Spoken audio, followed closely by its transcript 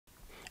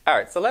All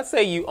right, so let's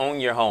say you own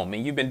your home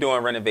and you've been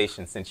doing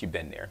renovations since you've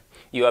been there.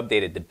 You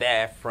updated the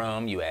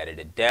bathroom, you added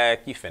a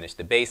deck, you finished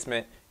the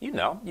basement. You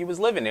was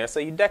living there,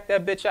 so you decked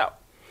that bitch out.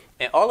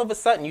 And all of a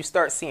sudden, you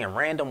start seeing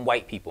random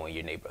white people in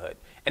your neighborhood.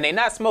 And they're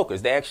not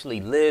smokers, they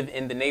actually live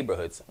in the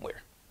neighborhood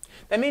somewhere.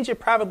 That means you're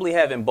probably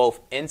having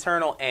both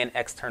internal and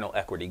external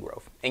equity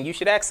growth, and you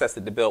should access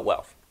it to build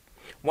wealth.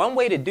 One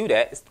way to do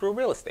that is through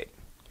real estate.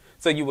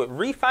 So you would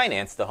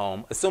refinance the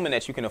home, assuming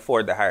that you can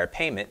afford the higher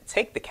payment,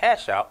 take the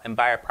cash out, and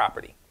buy a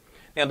property.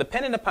 Now,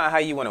 depending upon how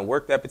you want to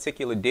work that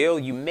particular deal,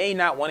 you may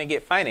not want to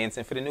get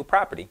financing for the new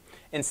property.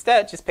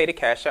 Instead, just pay the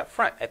cash up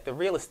front at the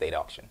real estate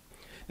auction.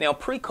 Now,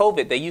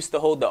 pre-COVID, they used to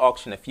hold the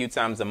auction a few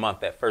times a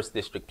month at First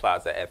District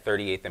Plaza at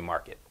 38th and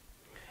Market.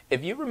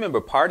 If you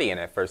remember partying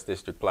at First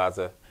District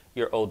Plaza,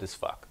 you're old as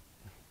fuck.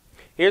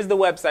 Here's the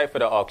website for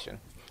the auction,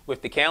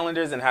 with the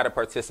calendars and how to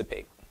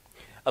participate.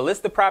 A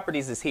list of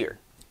properties is here.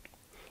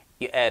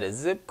 You add a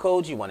zip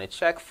code you want to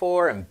check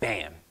for, and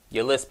bam,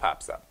 your list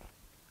pops up.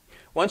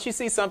 Once you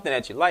see something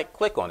that you like,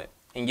 click on it,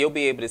 and you'll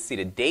be able to see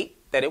the date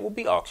that it will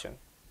be auctioned,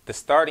 the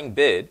starting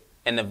bid,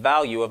 and the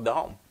value of the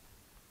home.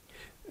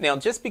 Now,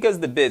 just because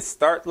the bids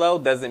start low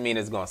doesn't mean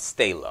it's going to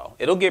stay low.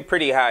 It'll get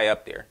pretty high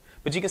up there,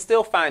 but you can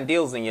still find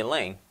deals in your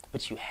lane.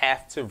 But you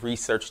have to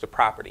research the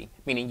property,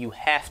 meaning you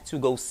have to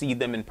go see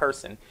them in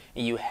person,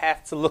 and you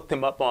have to look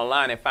them up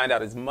online and find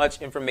out as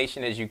much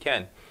information as you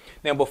can.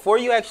 Now, before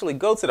you actually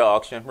go to the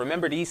auction,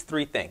 remember these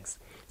 3 things.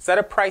 Set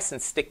a price and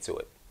stick to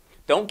it.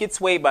 Don't get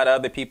swayed by the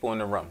other people in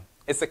the room.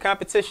 It's a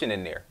competition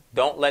in there.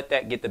 Don't let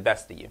that get the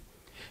best of you.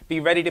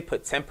 Be ready to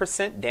put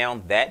 10%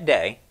 down that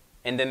day,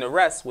 and then the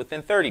rest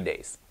within 30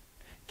 days.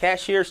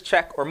 Cashier's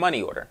check or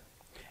money order.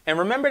 And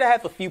remember to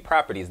have a few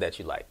properties that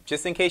you like,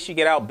 just in case you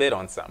get outbid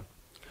on some.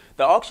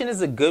 The auction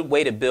is a good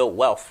way to build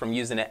wealth from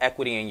using the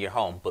equity in your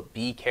home, but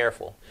be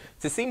careful.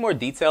 To see more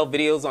detailed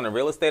videos on a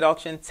real estate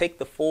auction, take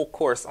the full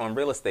course on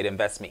real estate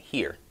investment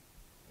here.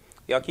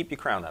 Y'all keep your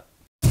crown up.